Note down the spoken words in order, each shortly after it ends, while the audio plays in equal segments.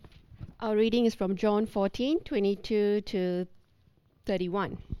Our reading is from John 14:22 to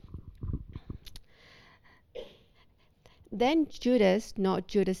 31. Then Judas, not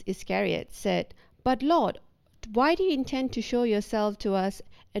Judas Iscariot, said, "But Lord, why do you intend to show yourself to us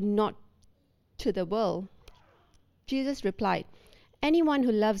and not to the world?" Jesus replied, "Anyone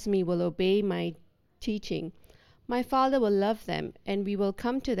who loves me will obey my teaching. My Father will love them, and we will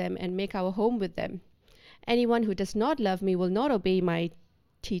come to them and make our home with them. Anyone who does not love me will not obey my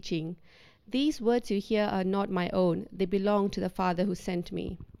teaching. These words you hear are not my own. They belong to the Father who sent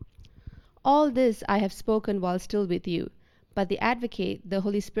me. All this I have spoken while still with you. But the Advocate, the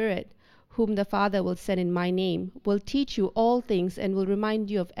Holy Spirit, whom the Father will send in my name, will teach you all things and will remind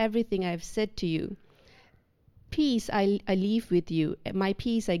you of everything I have said to you. Peace I leave with you, my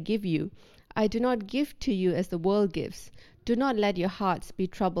peace I give you. I do not give to you as the world gives. Do not let your hearts be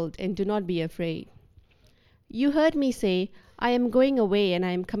troubled, and do not be afraid. You heard me say, I am going away and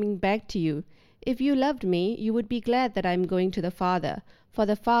I am coming back to you. If you loved me, you would be glad that I am going to the Father, for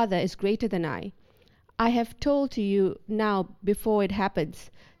the Father is greater than I. I have told to you now before it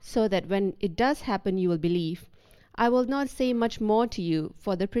happens, so that when it does happen you will believe. I will not say much more to you,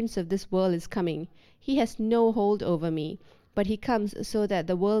 for the prince of this world is coming. He has no hold over me, but he comes so that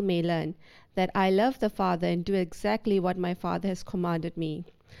the world may learn that I love the Father and do exactly what my Father has commanded me.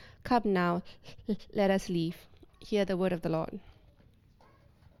 Come now, let us leave. Hear the word of the Lord.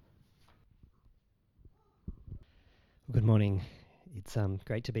 Good morning. It's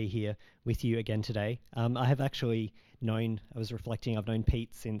great to be here with you again today. I have actually I've known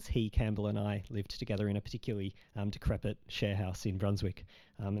Pete since he, Campbell and I lived together in a particularly decrepit share house in Brunswick.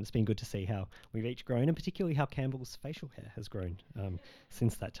 And it's been good to see how we've each grown, and particularly how Campbell's facial hair has grown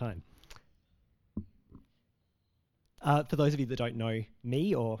since that time. For those of you that don't know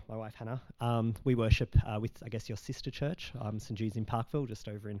me or my wife Hannah, we worship with, I guess, your sister church, St Jude's in Parkville, just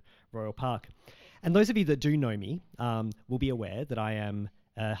over in Royal Park. And those of you that do know me will be aware that I am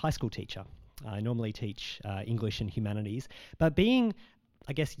a high school teacher. I normally teach English and humanities, but being,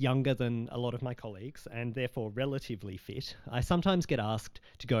 I guess, younger than a lot of my colleagues and therefore relatively fit, I sometimes get asked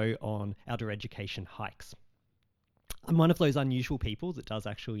to go on outdoor education hikes. I'm one of those unusual people that does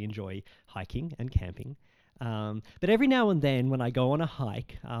actually enjoy hiking and camping. But every now and then when I go on a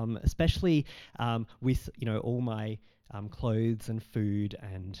hike, especially with all my clothes and food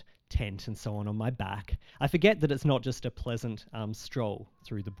and tent and so on my back, I forget that it's not just a pleasant stroll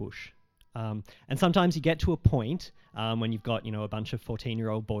through the bush. And sometimes you get to a point when you've got a bunch of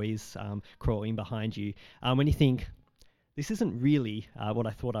 14-year-old boys crawling behind you, when you think, this isn't really what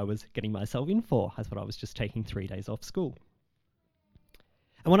I thought I was getting myself in for. I thought I was just taking 3 days off school.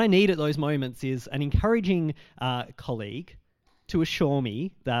 And what I need at those moments is an encouraging colleague to assure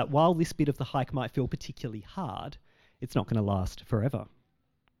me that while this bit of the hike might feel particularly hard, it's not going to last forever.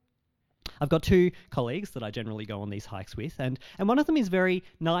 I've got two colleagues that I generally go on these hikes with, and one of them is very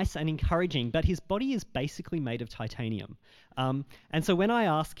nice and encouraging, but his body is basically made of titanium. And so when I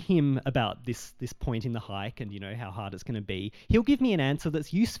ask him about this point in the hike and how hard it's going to be, he'll give me an answer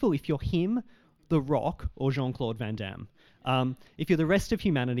that's useful if you're him, The Rock, or Jean-Claude Van Damme. If you're the rest of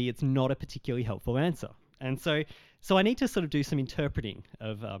humanity, it's not a particularly helpful answer. And so I need to sort of do some interpreting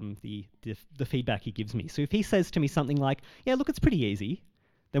of the feedback he gives me. So if he says to me something like, yeah, look, it's pretty easy,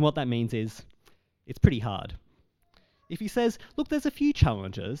 then what that means is it's pretty hard. If he says, look, there's a few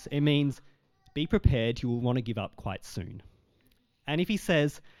challenges, it means be prepared, you will want to give up quite soon. And if he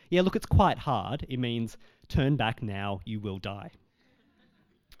says, yeah, look, it's quite hard, it means turn back now, you will die.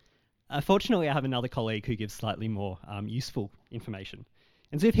 Fortunately, I have another colleague who gives slightly more useful information.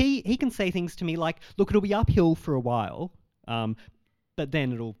 And so if he can say things to me like, look, it'll be uphill for a while, but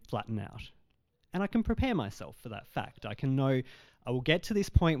then it'll flatten out. And I can prepare myself for that fact. I can know I will get to this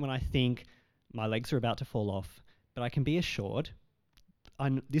point when I think my legs are about to fall off, but I can be assured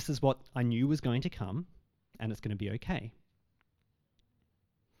this is what I knew was going to come, and it's going to be okay.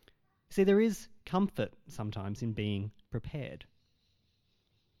 See, there is comfort sometimes in being prepared,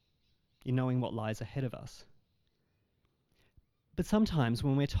 in knowing what lies ahead of us. But sometimes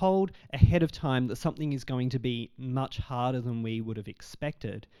when we're told ahead of time that something is going to be much harder than we would have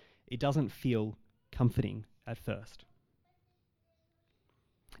expected, it doesn't feel comforting at first.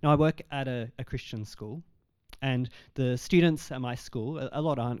 Now, I work at a Christian school, and the students at my school, a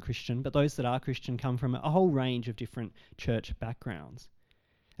lot aren't Christian, but those that are Christian come from a whole range of different church backgrounds.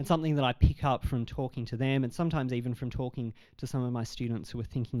 And something that I pick up from talking to them, and sometimes even from talking to some of my students who are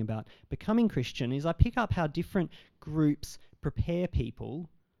thinking about becoming Christian, is I pick up how different groups prepare people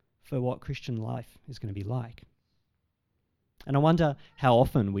for what Christian life is going to be like. And I wonder how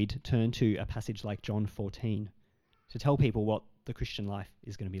often we'd turn to a passage like John 14 to tell people what the Christian life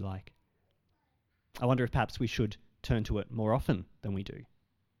is going to be like. I wonder if perhaps we should turn to it more often than we do.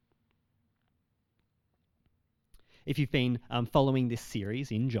 If you've been following this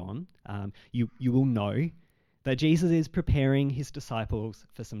series in John, you will know that Jesus is preparing his disciples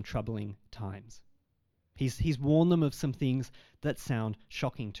for some troubling times. He's warned them of some things that sound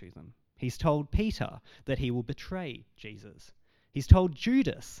shocking to them. He's told Peter that he will betray Jesus. He's told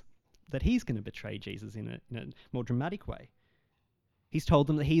Judas that he's going to betray Jesus in a more dramatic way. He's told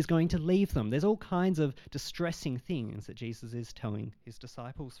them that he's going to leave them. There's all kinds of distressing things that Jesus is telling his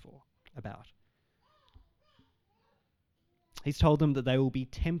disciples about. He's told them that they will be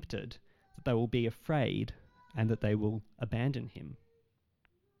tempted, that they will be afraid, and that they will abandon him.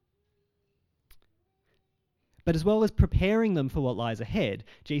 But as well as preparing them for what lies ahead,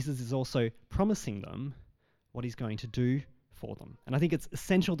 Jesus is also promising them what he's going to do for them. And I think it's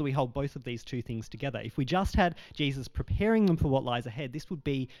essential that we hold both of these two things together. If we just had Jesus preparing them for what lies ahead, this would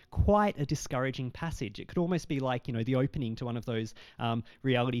be quite a discouraging passage. It could almost be like, the opening to one of those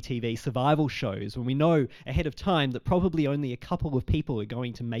reality TV survival shows when we know ahead of time that probably only a couple of people are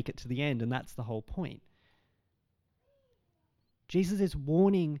going to make it to the end, and that's the whole point. Jesus is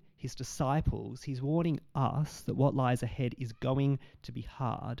warning his disciples, he's warning us that what lies ahead is going to be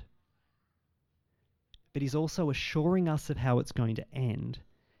hard. But he's also assuring us of how it's going to end,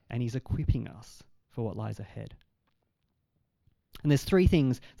 and he's equipping us for what lies ahead. And there's three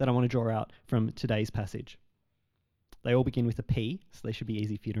things that I want to draw out from today's passage. They all begin with a P, so they should be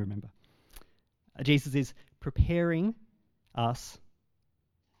easy for you to remember. Jesus is preparing us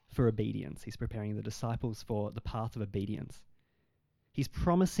for obedience. He's preparing the disciples for the path of obedience. He's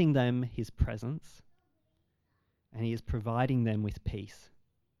promising them his presence, and he is providing them with peace.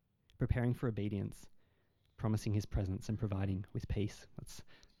 Preparing for obedience, promising his presence, and providing with peace. Let's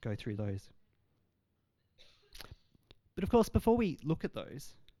go through those. But of course, before we look at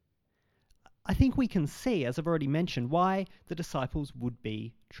those, I think we can see, as I've already mentioned, why the disciples would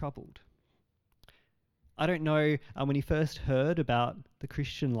be troubled. I don't know, when you first heard about the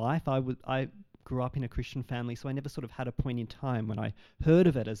Christian life, I grew up in a Christian family, so I never sort of had a point in time when I heard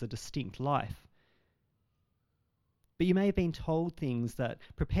of it as a distinct life. But you may have been told things that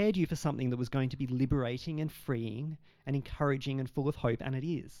prepared you for something that was going to be liberating and freeing and encouraging and full of hope, and it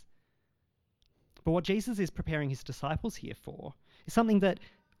is. But what Jesus is preparing his disciples here for is something that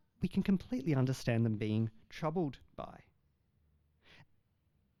we can completely understand them being troubled by.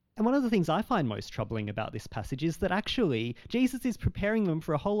 And one of the things I find most troubling about this passage is that actually Jesus is preparing them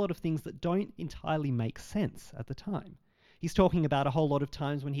for a whole lot of things that don't entirely make sense at the time. He's talking about a whole lot of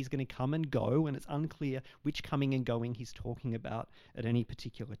times when he's going to come and go, and it's unclear which coming and going he's talking about at any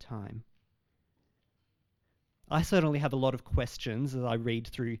particular time. I certainly have a lot of questions as I read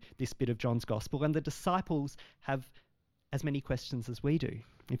through this bit of John's Gospel, and the disciples have as many questions as we do.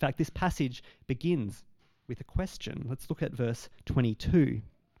 In fact, this passage begins with a question. Let's look at verse 22.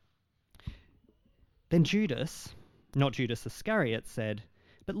 Then Judas, not Judas Iscariot, said,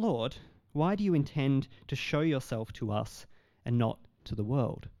 "But Lord, why do you intend to show yourself to us and not to the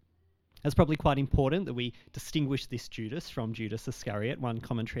world?" It's probably quite important that we distinguish this Judas from Judas Iscariot. One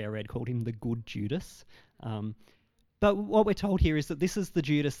commentary I read called him the good Judas. But what we're told here is that this is the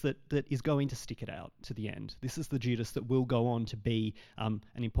Judas that is going to stick it out to the end. This is the Judas that will go on to be an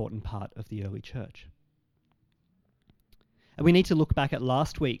important part of the early church. And we need to look back at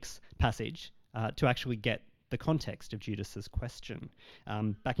last week's passage to actually get the context of Judas's question.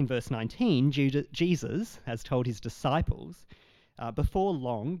 Back in verse 19, Jesus has told his disciples, "Before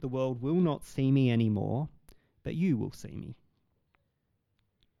long, the world will not see me anymore, but you will see me."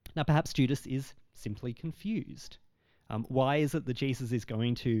 Now, perhaps Judas is simply confused. Why is it that Jesus is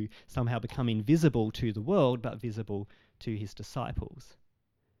going to somehow become invisible to the world, but visible to his disciples?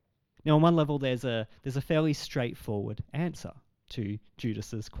 Now, on one level, there's a fairly straightforward answer to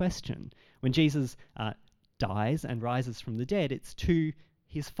Judas's question. When Jesus dies and rises from the dead, it's to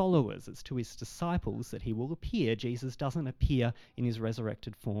his followers, it's to his disciples that he will appear. Jesus doesn't appear in his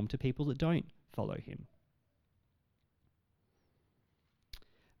resurrected form to people that don't follow him.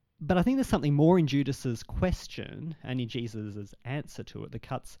 But I think there's something more in Judas's question and in Jesus' answer to it that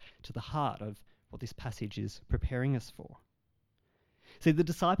cuts to the heart of what this passage is preparing us for. See, the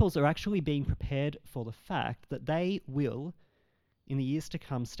disciples are actually being prepared for the fact that they will, in the years to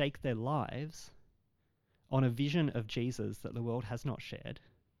come, stake their lives on a vision of Jesus that the world has not shared.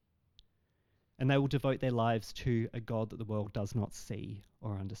 And they will devote their lives to a God that the world does not see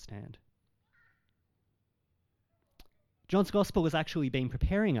or understand. John's Gospel has actually been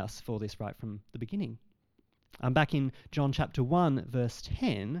preparing us for this right from the beginning. Back in John chapter 1, verse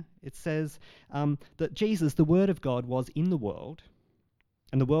 10, it says that Jesus, the Word of God, was in the world,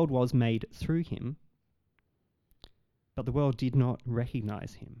 and the world was made through him, but the world did not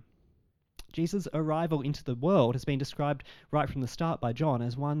recognize him. Jesus' arrival into the world has been described right from the start by John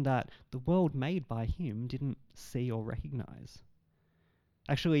as one that the world made by him didn't see or recognize.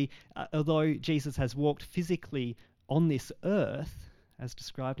 Actually, although Jesus has walked physically on this earth, as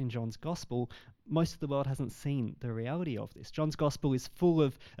described in John's Gospel, most of the world hasn't seen the reality of this. John's Gospel is full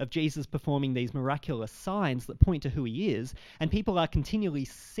of Jesus performing these miraculous signs that point to who he is, and people are continually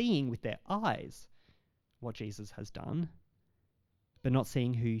seeing with their eyes what Jesus has done, but not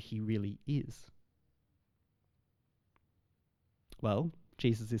seeing who he really is. Well,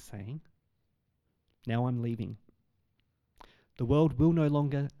 Jesus is saying, now I'm leaving. The world will no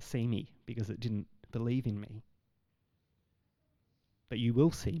longer see me because it didn't believe in me. But you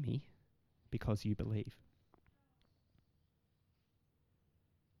will see me because you believe.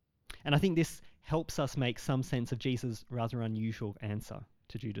 And I think this helps us make some sense of Jesus' rather unusual answer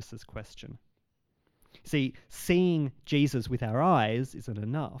to Judas's question. See, seeing Jesus with our eyes isn't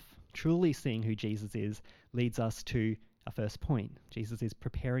enough. Truly seeing who Jesus is leads us to our first point. Jesus is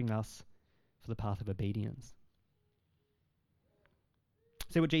preparing us for the path of obedience.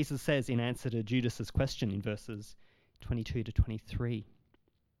 See what Jesus says in answer to Judas's question in verses 22 to 23.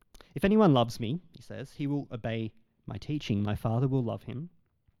 If anyone loves me, he says, he will obey my teaching. My Father will love him,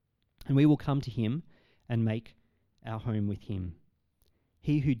 and we will come to him and make our home with him.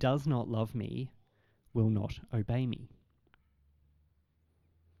 He who does not love me will not obey me.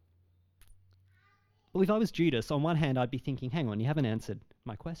 Well, if I was Judas, on one hand, I'd be thinking, hang on, you haven't answered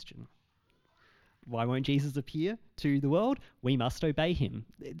my question. Why won't Jesus appear to the world? We must obey him.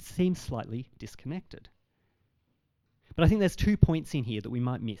 It seems slightly disconnected. But I think there's 2 points in here that we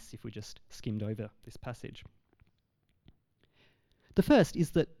might miss if we just skimmed over this passage. The first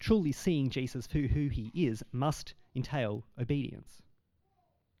is that truly seeing Jesus for who he is must entail obedience.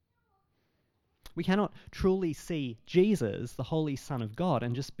 We cannot truly see Jesus, the Holy Son of God,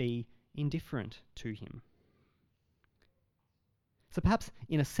 and just be indifferent to him. So perhaps,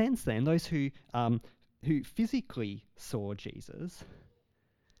 in a sense then, those who physically saw Jesus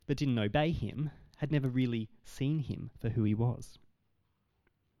but didn't obey him had never really seen him for who he was.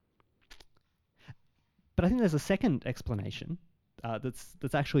 But I think there's a second explanation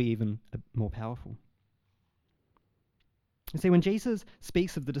that's actually even more powerful. You see, when Jesus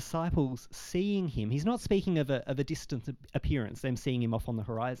speaks of the disciples seeing him, he's not speaking of a distant appearance, them seeing him off on the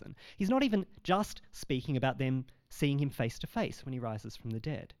horizon. He's not even just speaking about them seeing him face to face when he rises from the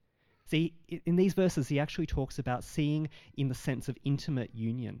dead. See, in these verses, he actually talks about seeing in the sense of intimate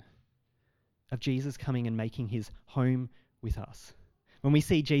union, of Jesus coming and making his home with us. When we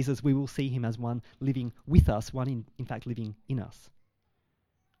see Jesus, we will see him as one living with us, one in fact living in us.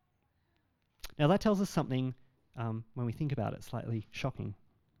 Now that tells us something, when we think about it, slightly shocking.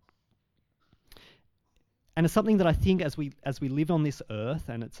 And it's something that I think as we live on this earth,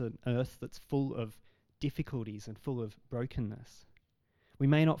 and it's an earth that's full of difficulties and full of brokenness, we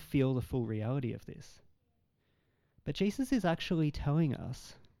may not feel the full reality of this. But Jesus is actually telling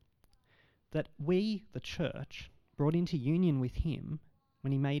us that we, the church, brought into union with him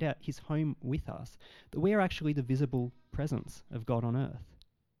when he made out his home with us, that we are actually the visible presence of God on earth.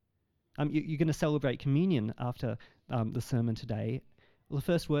 You're going to celebrate communion after the sermon today. Well, the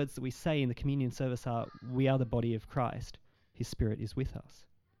first words that we say in the communion service are, we are the body of Christ. His Spirit is with us.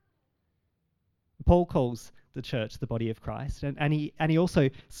 Paul calls the church the body of Christ, and he also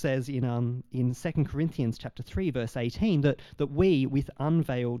says in 2 Corinthians chapter 3, verse 18, that we, with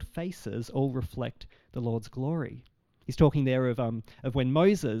unveiled faces, all reflect the Lord's glory. He's talking there of when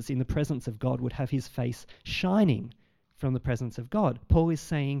Moses, in the presence of God, would have his face shining from the presence of God. Paul is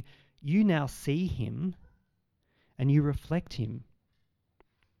saying, you now see him and you reflect him.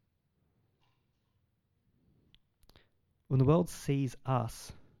 When the world sees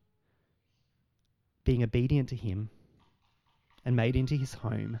us being obedient to him and made into his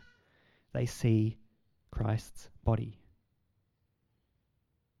home, they see Christ's body.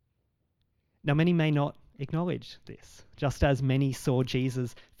 Now, many may not acknowledge this, just as many saw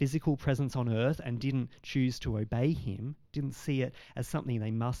Jesus' physical presence on earth and didn't choose to obey him, didn't see it as something they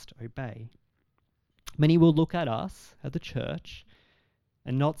must obey. Many will look at us, at the church,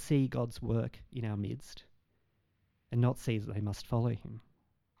 and not see God's work in our midst, and not see that they must follow him.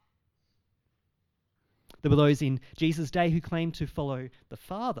 There were those in Jesus' day who claimed to follow the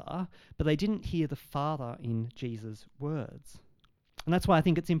Father, but they didn't hear the Father in Jesus' words. And that's why I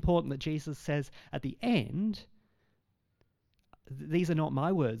think it's important that Jesus says at the end, these are not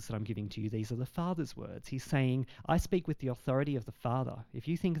my words that I'm giving to you, these are the Father's words. He's saying, I speak with the authority of the Father. If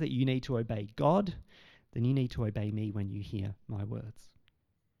you think that you need to obey God, then you need to obey me when you hear my words.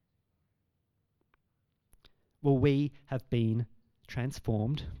 Well, we have been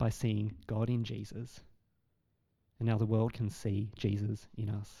transformed by seeing God in Jesus, and now the world can see Jesus in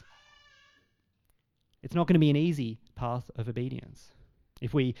us. It's not going to be an easy path of obedience.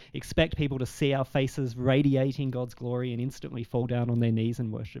 If we expect people to see our faces radiating God's glory and instantly fall down on their knees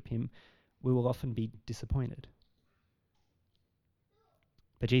and worship him, we will often be disappointed.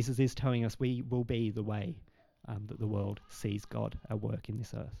 But Jesus is telling us we will be the way that the world sees God at work in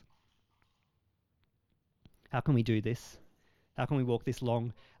this earth. How can we do this? How can we walk this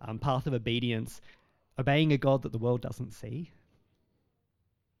long path of obedience, obeying a God that the world doesn't see?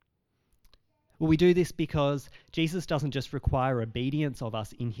 Well, we do this because Jesus doesn't just require obedience of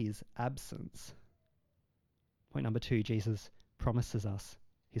us in his absence. Point number 2, Jesus promises us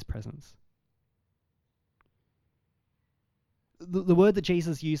his presence. The word that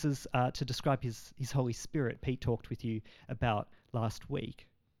Jesus uses to describe his Holy Spirit, Pete talked with you about last week.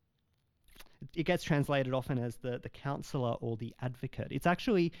 It gets translated often as the counselor or the advocate. It's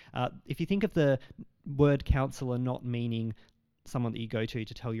actually, if you think of the word counselor not meaning someone that you go to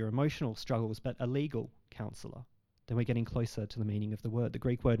tell your emotional struggles, but a legal counselor, then we're getting closer to the meaning of the word. The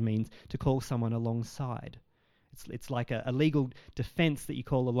Greek word means to call someone alongside. It's like a legal defense that you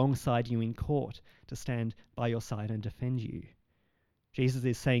call alongside you in court to stand by your side and defend you. Jesus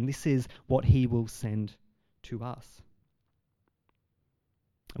is saying this is what he will send to us.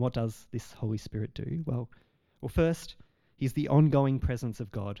 And what does this Holy Spirit do? Well, first, he's the ongoing presence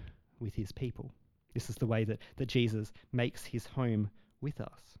of God with his people. This is the way that Jesus makes his home with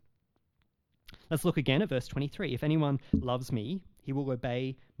us. Let's look again at verse 23. If anyone loves me, he will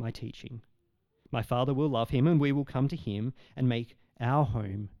obey my teaching. My Father will love him, and we will come to him and make our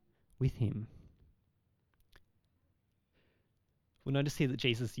home with him. We'll notice here that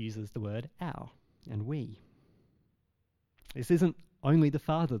Jesus uses the word our and we. This isn't only the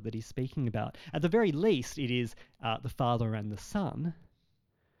Father that he's speaking about. At the very least, it is the Father and the Son.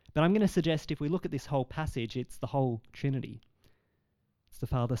 But I'm going to suggest if we look at this whole passage, it's the whole Trinity. It's the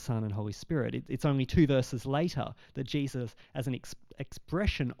Father, Son, and Holy Spirit. It's only 2 verses later that Jesus, as an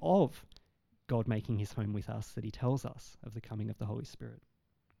expression of God making his home with us, that he tells us of the coming of the Holy Spirit.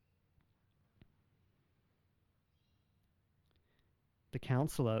 The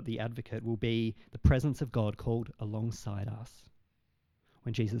counselor, the advocate, will be the presence of God called alongside us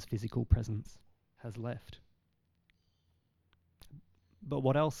when Jesus' physical presence has left. But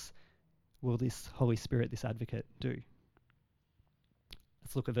what else will this Holy Spirit, this advocate, do?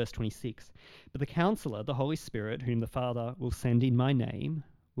 Let's look at verse 26. But the counselor, the Holy Spirit, whom the Father will send in my name,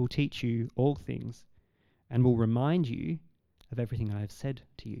 will teach you all things and will remind you of everything I have said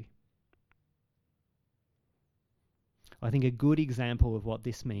to you. I think a good example of what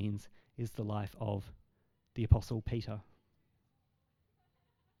this means is the life of the Apostle Peter.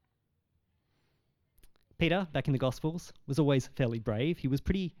 Peter, back in the Gospels, was always fairly brave. He was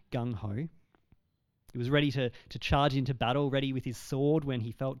pretty gung-ho. He was ready to charge into battle, ready with his sword when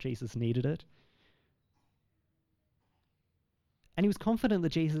he felt Jesus needed it. And he was confident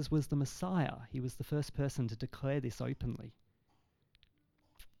that Jesus was the Messiah. He was the first person to declare this openly.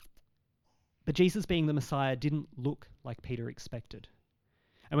 But Jesus being the Messiah didn't look like Peter expected.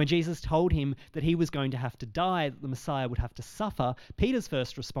 And when Jesus told him that he was going to have to die, that the Messiah would have to suffer, Peter's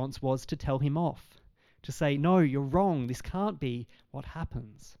first response was to tell him off, to say, no, you're wrong, this can't be what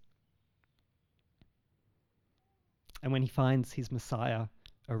happens. And when he finds his Messiah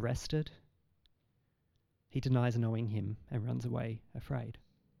arrested, he denies knowing him and runs away afraid.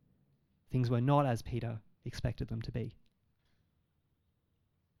 Things were not as Peter expected them to be.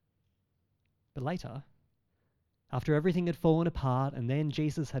 But later, after everything had fallen apart and then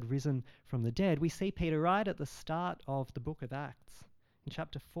Jesus had risen from the dead, we see Peter right at the start of the book of Acts, in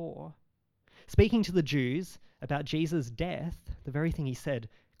chapter 4, speaking to the Jews about Jesus' death, the very thing he said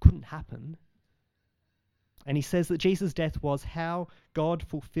couldn't happen. And he says that Jesus' death was how God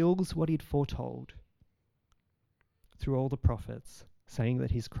fulfills what he'd foretold through all the prophets, saying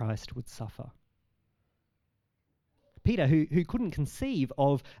that his Christ would suffer. Peter, who couldn't conceive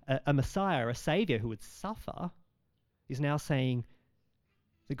of a Messiah, a Saviour who would suffer, is now saying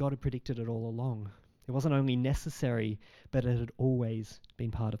that God had predicted it all along. It wasn't only necessary, but it had always been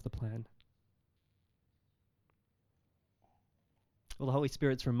part of the plan. Well, the Holy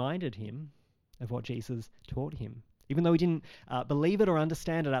Spirit's reminded him of what Jesus taught him. Even though he didn't believe it or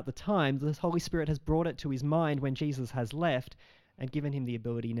understand it at the time, the Holy Spirit has brought it to his mind when Jesus has left and given him the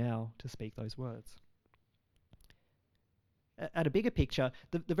ability now to speak those words. At a bigger picture,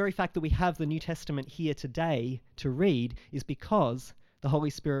 the very fact that we have the New Testament here today to read is because the Holy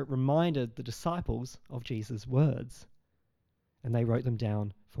Spirit reminded the disciples of Jesus' words. and they wrote them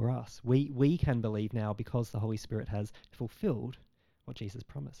down for us. We can believe now because the Holy Spirit has fulfilled what Jesus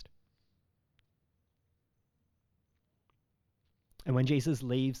promised. And when Jesus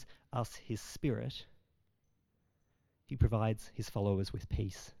leaves us his Spirit, he provides his followers with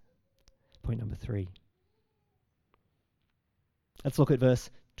peace. Point number 3. Let's look at verse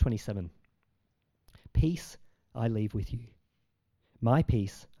 27. Peace I leave with you. My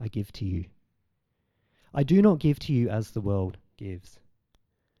peace I give to you. I do not give to you as the world gives.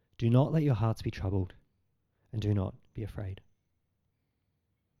 Do not let your hearts be troubled, and do not be afraid.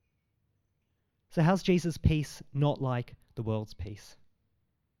 So how's Jesus' peace not like the world's peace?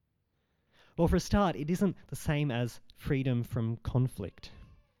 Well, for a start, it isn't the same as freedom from conflict.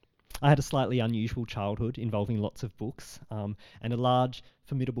 I had a slightly unusual childhood involving lots of books, and a large,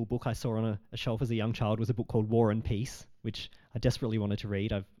 formidable book I saw on a shelf as a young child was a book called War and Peace, which I desperately wanted to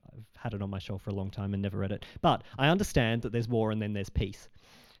read. I've had it on my shelf for a long time and never read it. But I understand that there's war and then there's peace.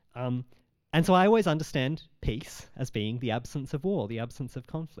 And so I always understand peace as being the absence of war, the absence of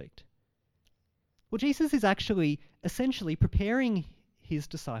conflict. Well, Jesus is actually essentially preparing his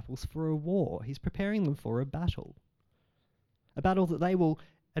disciples for a war. He's preparing them for a battle that they will,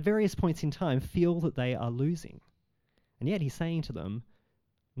 at various points in time, feel that they are losing. And yet he's saying to them,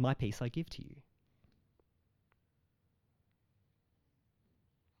 my peace I give to you.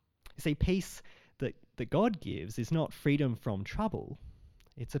 You see, peace that God gives is not freedom from trouble.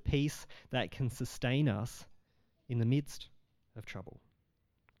 It's a peace that can sustain us in the midst of trouble.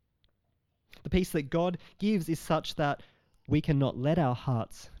 The peace that God gives is such that we cannot let our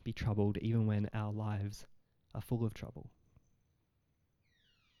hearts be troubled even when our lives are full of trouble.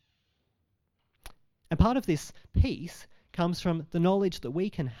 And part of this peace comes from the knowledge that we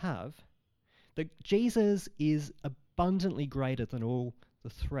can have that Jesus is abundantly greater than all the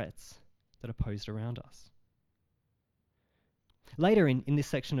threats that are posed around us. Later in this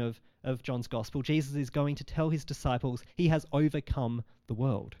section of John's Gospel, Jesus is going to tell his disciples he has overcome the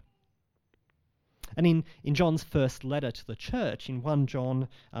world. And in John's first letter to the church, in 1 John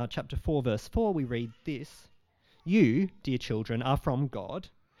chapter 4, verse 4, we read this: You, dear children, are from God,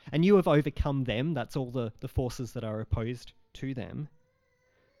 and you have overcome them, that's all the forces that are opposed to them,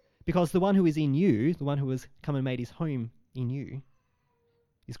 because the one who is in you, the one who has come and made his home in you,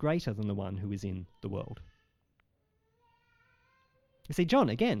 is greater than the one who is in the world. You see, John,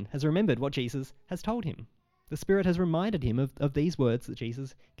 again, has remembered what Jesus has told him. The Spirit has reminded him of these words that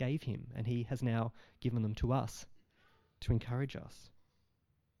Jesus gave him, and he has now given them to us to encourage us.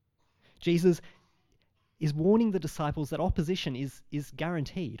 Jesus is warning the disciples that opposition is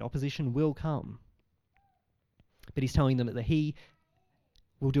guaranteed. Opposition will come. But he's telling them that he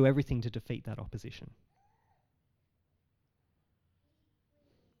will do everything to defeat that opposition.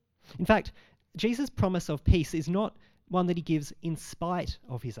 In fact, Jesus' promise of peace is not one that he gives in spite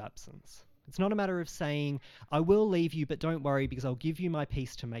of his absence. It's not a matter of saying, I will leave you, but don't worry because I'll give you my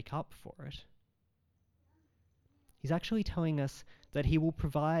peace to make up for it. He's actually telling us that he will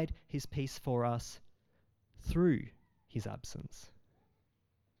provide his peace for us through his absence.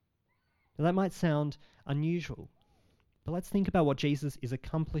 Now that might sound unusual, but let's think about what Jesus is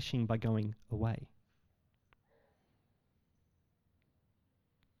accomplishing by going away.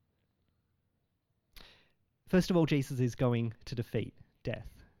 First of all, Jesus is going to defeat death.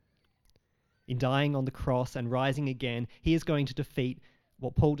 In dying on the cross and rising again, he is going to defeat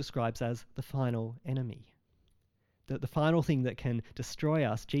what Paul describes as the final enemy. The final thing that can destroy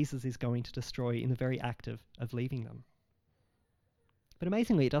us, Jesus is going to destroy in the very act of leaving them. But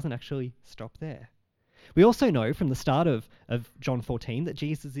amazingly, it doesn't actually stop there. We also know from the start of John 14 that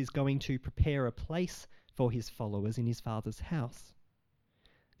Jesus is going to prepare a place for his followers in his Father's house.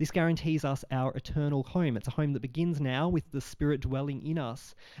 This guarantees us our eternal home. It's a home that begins now with the Spirit dwelling in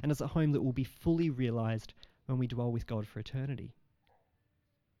us, and it's a home that will be fully realized when we dwell with God for eternity.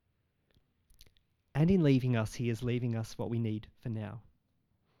 And in leaving us, he is leaving us what we need for now,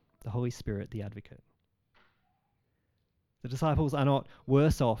 the Holy Spirit, the Advocate. The disciples are not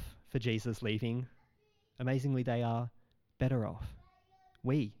worse off for Jesus leaving. Amazingly, they are better off.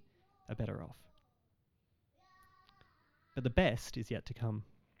 We are better off. But the best is yet to come.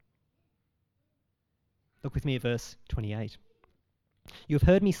 Look with me at verse 28. You have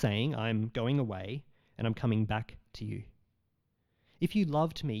heard me saying, I'm going away and I'm coming back to you. If you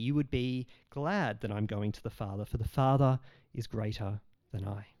loved me, you would be glad that I'm going to the Father, for the Father is greater than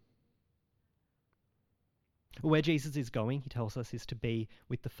I. Where Jesus is going, he tells us, is to be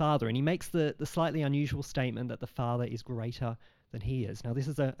with the Father. And he makes the slightly unusual statement that the Father is greater than he is. Now, this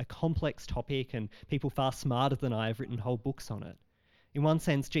is a complex topic, and people far smarter than I have written whole books on it. In one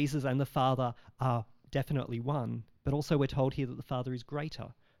sense, Jesus and the Father are definitely one, but also we're told here that the Father is greater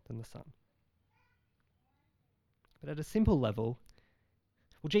than the Son. But at a simple level,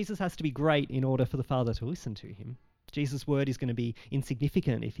 well, Jesus has to be great in order for the Father to listen to him. Jesus' word is going to be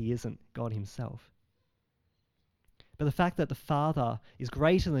insignificant if he isn't God himself. But the fact that the Father is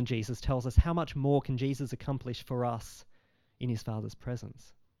greater than Jesus tells us how much more can Jesus accomplish for us in his Father's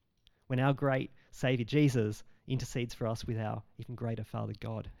presence. When our great Saviour Jesus intercedes for us with our even greater Father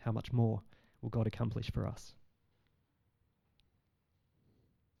God, how much more will God accomplish for us?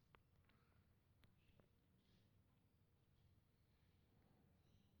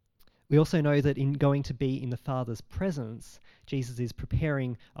 We also know that in going to be in the Father's presence, Jesus is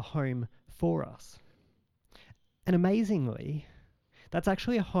preparing a home for us. And amazingly, that's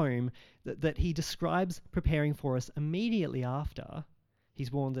actually a home that he describes preparing for us immediately after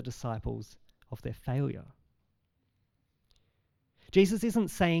he's warned the disciples of their failure. Jesus isn't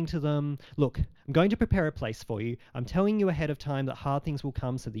saying to them, look, I'm going to prepare a place for you. I'm telling you ahead of time that hard things will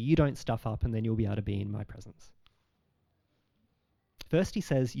come so that you don't stuff up and then you'll be able to be in my presence. First he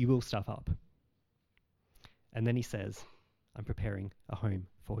says, you will stuff up. And then he says, I'm preparing a home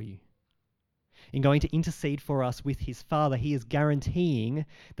for you. In going to intercede for us with his Father, he is guaranteeing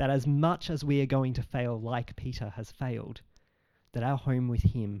that as much as we are going to fail like Peter has failed, that our home with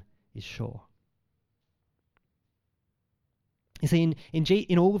him is sure. You see,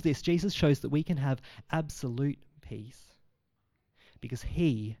 in all of this, Jesus shows that we can have absolute peace because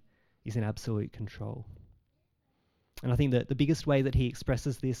he is in absolute control. And I think that the biggest way that he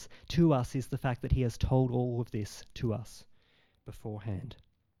expresses this to us is the fact that he has told all of this to us beforehand.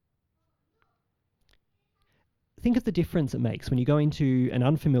 Think of the difference it makes when you go into an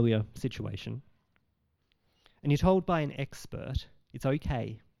unfamiliar situation and you're told by an expert it's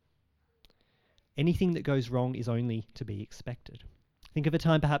okay. Anything that goes wrong is only to be expected. Think of a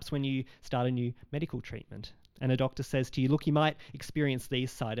time perhaps when you start a new medical treatment and a doctor says to you, look, you might experience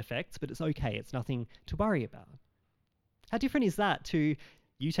these side effects, but it's okay, it's nothing to worry about. How different is that to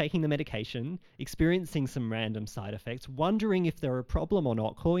you taking the medication, experiencing some random side effects, wondering if they're a problem or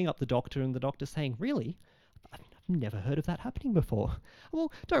not, calling up the doctor and the doctor saying, really? I've never heard of that happening before.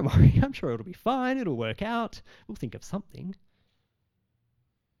 Well, don't worry, I'm sure it'll be fine, it'll work out, we'll think of something.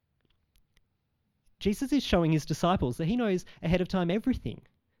 Jesus is showing his disciples that he knows ahead of time everything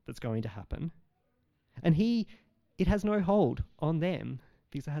that's going to happen. And it has no hold on them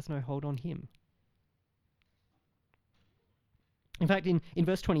because it has no hold on him. In fact, in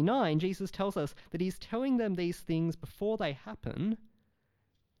verse 29, Jesus tells us that he's telling them these things before they happen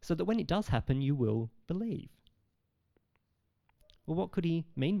so that when it does happen, you will believe. Well, what could he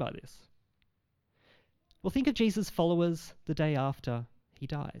mean by this? Well, think of Jesus' followers the day after he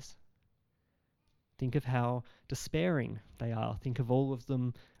dies. Think of how despairing they are. Think of all of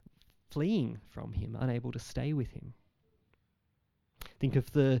them fleeing from him, unable to stay with him. Think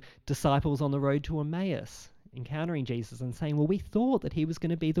of the disciples on the road to Emmaus, encountering Jesus and saying, well, we thought that he was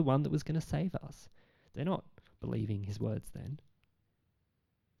going to be the one that was going to save us. They're not believing his words then.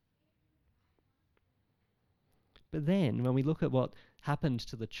 But then, when we look at what happened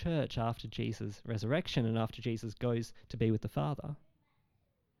to the church after Jesus' resurrection and after Jesus goes to be with the Father,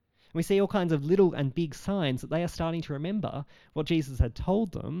 we see all kinds of little and big signs that they are starting to remember what Jesus had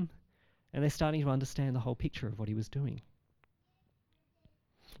told them, and they're starting to understand the whole picture of what he was doing.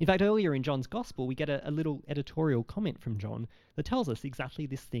 In fact, earlier in John's Gospel, we get a little editorial comment from John that tells us exactly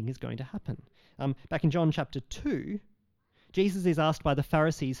this thing is going to happen. Back in John chapter 2, Jesus is asked by the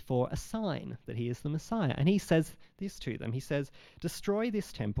Pharisees for a sign that he is the Messiah, and he says this to them. He says, destroy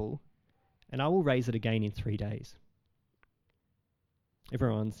this temple, and I will raise it again in 3 days.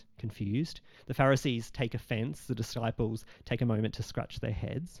 Everyone's confused. The Pharisees take offense. The disciples take a moment to scratch their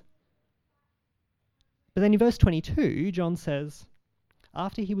heads. But then in verse 22, John says,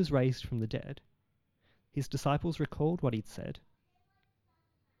 after he was raised from the dead, his disciples recalled what he'd said,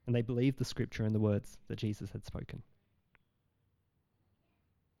 and they believed the scripture and the words that Jesus had spoken.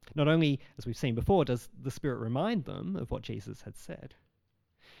 Not only, as we've seen before, does the Spirit remind them of what Jesus had said,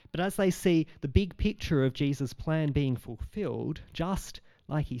 but as they see the big picture of Jesus' plan being fulfilled, just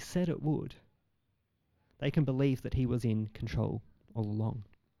like he said it would, they can believe that he was in control all along.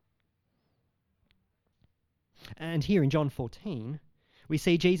 And here in John 14, we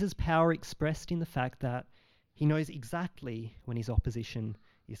see Jesus' power expressed in the fact that he knows exactly when his opposition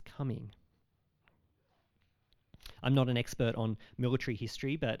is coming. I'm not an expert on military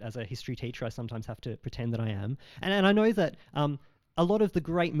history, but as a history teacher, I sometimes have to pretend that I am. And I know that a lot of the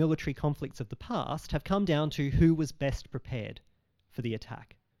great military conflicts of the past have come down to who was best prepared for the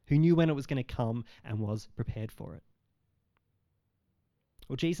attack, who knew when it was going to come and was prepared for it.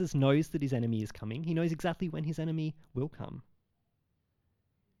 Well, Jesus knows that his enemy is coming. He knows exactly when his enemy will come.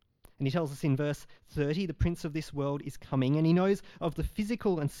 And he tells us in verse 30, the prince of this world is coming, and he knows of the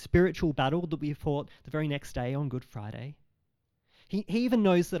physical and spiritual battle that we fought the very next day on Good Friday. He even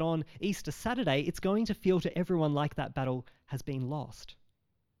knows that on Easter Saturday, it's going to feel to everyone like that battle has been lost.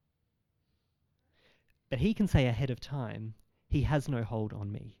 But he can say ahead of time, he has no hold on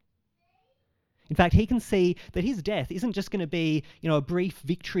me. In fact, he can see that his death isn't just going to be, a brief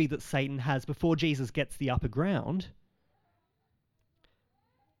victory that Satan has before Jesus gets the upper ground.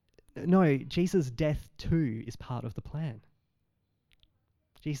 No, Jesus' death too is part of the plan.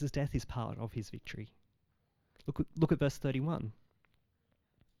 Jesus' death is part of his victory. Look at verse 31.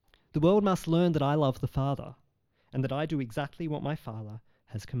 The world must learn that I love the Father, and that I do exactly what my Father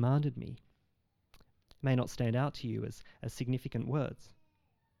has commanded me. It may not stand out to you as significant words.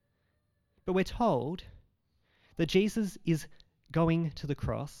 But we're told that Jesus is going to the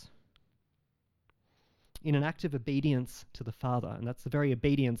cross in an act of obedience to the Father, and that's the very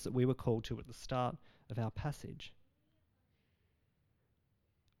obedience that we were called to at the start of our passage.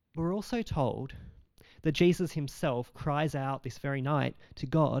 But we're also told that Jesus himself cries out this very night to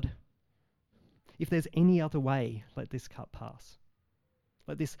God, if there's any other way, let this cup pass.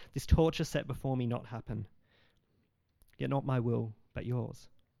 Let this torture set before me not happen. Yet not my will, but yours.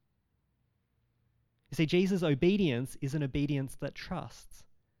 You see, Jesus' obedience is an obedience that trusts,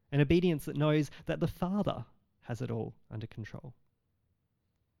 an obedience that knows that the Father has it all under control.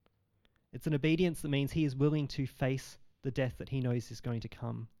 It's an obedience that means he is willing to face the death that he knows is going to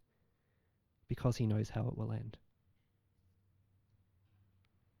come because he knows how it will end.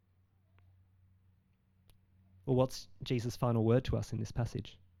 Well, what's Jesus' final word to us in this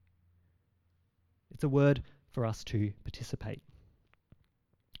passage? It's a word for us to participate.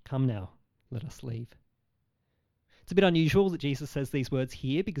 Come now, let us leave. It's a bit unusual that Jesus says these words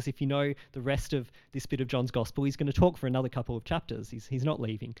here, because if you know the rest of this bit of John's Gospel, he's going to talk for another couple of chapters. He's not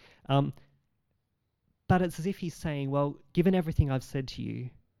leaving. But it's as if he's saying, well, given everything I've said to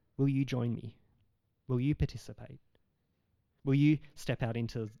you, will you join me? Will you participate? Will you step out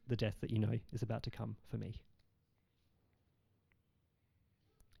into the death that you know is about to come for me?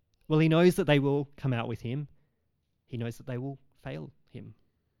 Well, he knows that they will come out with him. He knows that they will fail him.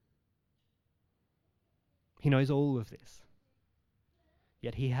 He knows all of this.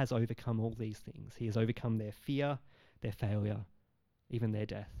 Yet he has overcome all these things. He has overcome their fear, their failure, even their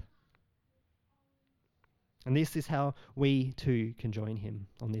death. And this is how we too can join him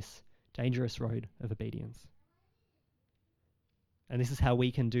on this dangerous road of obedience. And this is how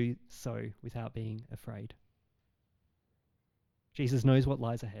we can do so without being afraid. Jesus knows what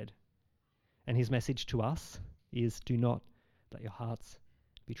lies ahead. And his message to us is, do not let your hearts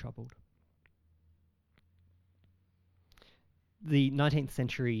be troubled. The 19th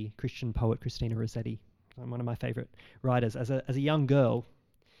century Christian poet Christina Rossetti, one of my favourite writers, as a young girl,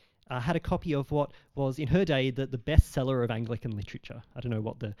 had a copy of what was in her day the bestseller of Anglican literature. I don't know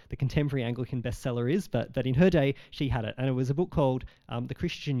what the contemporary Anglican bestseller is, but in her day she had it. And it was a book called The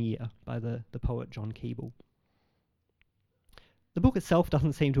Christian Year by the poet John Keble. The book itself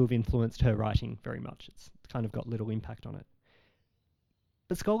doesn't seem to have influenced her writing very much. It's kind of got little impact on it.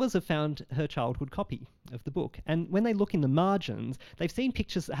 But scholars have found her childhood copy of the book, and when they look in the margins, they've seen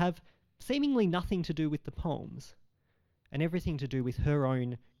pictures that have seemingly nothing to do with the poems, and everything to do with her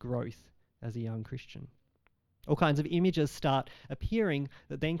own growth as a young Christian. All kinds of images start appearing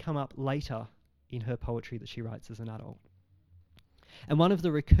that then come up later in her poetry that she writes as an adult. And one of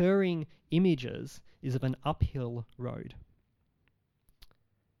the recurring images is of an uphill road.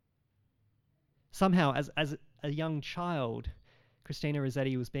 Somehow, as a young child, Christina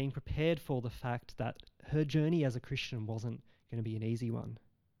Rossetti was being prepared for the fact that her journey as a Christian wasn't going to be an easy one.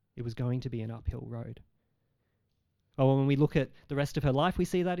 It was going to be an uphill road. Well, when we look at the rest of her life, we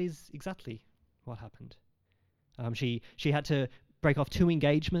see that is exactly what happened. She had to break off 2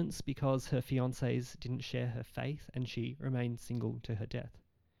 engagements because her fiancés didn't share her faith, and she remained single to her death.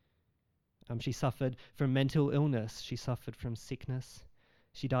 She suffered from mental illness. She suffered from sickness.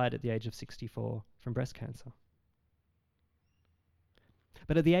 She died at the age of 64 from breast cancer.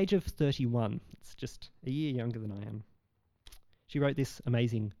 But at the age of 31, it's just a year younger than I am, she wrote this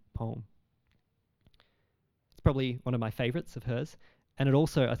amazing poem. It's probably one of my favourites of hers, and it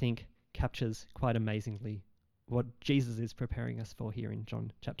also, I think, captures quite amazingly what Jesus is preparing us for here in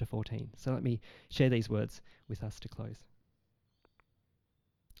John chapter 14. So let me share these words with us to close.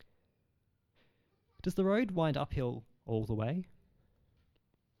 Does the road wind uphill all the way?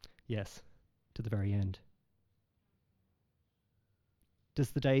 Yes, to the very end.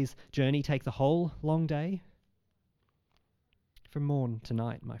 Does the day's journey take the whole long day? from morn to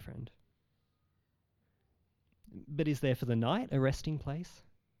night, my friend. But is there for the night a resting place?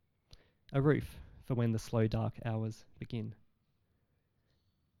 A roof for when the slow dark hours begin?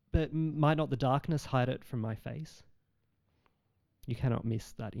 But might not the darkness hide it from my face? You cannot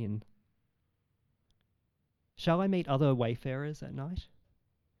miss that inn. Shall I meet other wayfarers at night?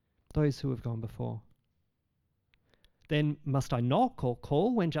 Those who have gone before. Then must I knock or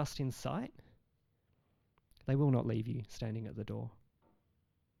call when just in sight? They will not leave you standing at the door.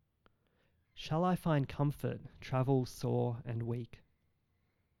 Shall I find comfort, travel sore and weak?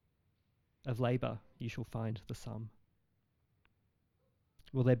 Of labour you shall find the sum.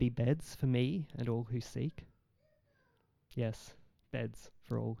 Will there be beds for me and all who seek? Yes, beds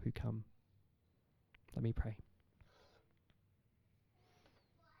for all who come. Let me pray.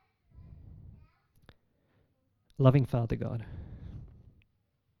 Loving Father God,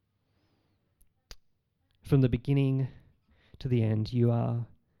 from the beginning to the end, you are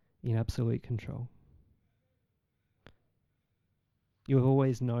in absolute control. You have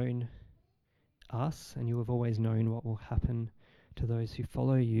always known us, and you have always known what will happen to those who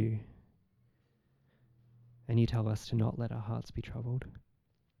follow you. And you tell us to not let our hearts be troubled.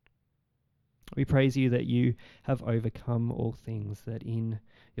 We praise you that you have overcome all things, that in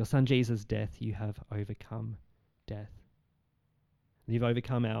your Son Jesus' death you have overcome death. You've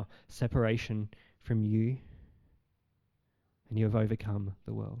overcome our separation from you, and you have overcome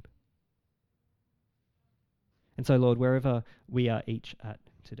the world. And so, Lord, wherever we are each at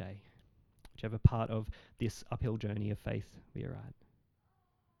today, whichever part of this uphill journey of faith we are at,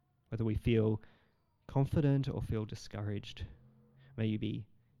 whether we feel confident or feel discouraged, may you be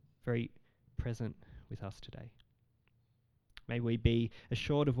very present with us today. May we be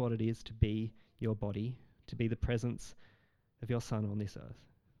assured of what it is to be your body, to be the presence of your Son on this earth.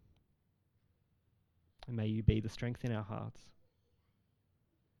 And may you be the strength in our hearts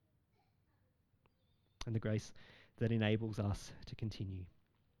and the grace that enables us to continue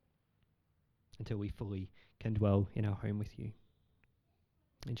until we fully can dwell in our home with you.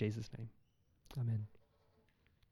 In Jesus' name, amen.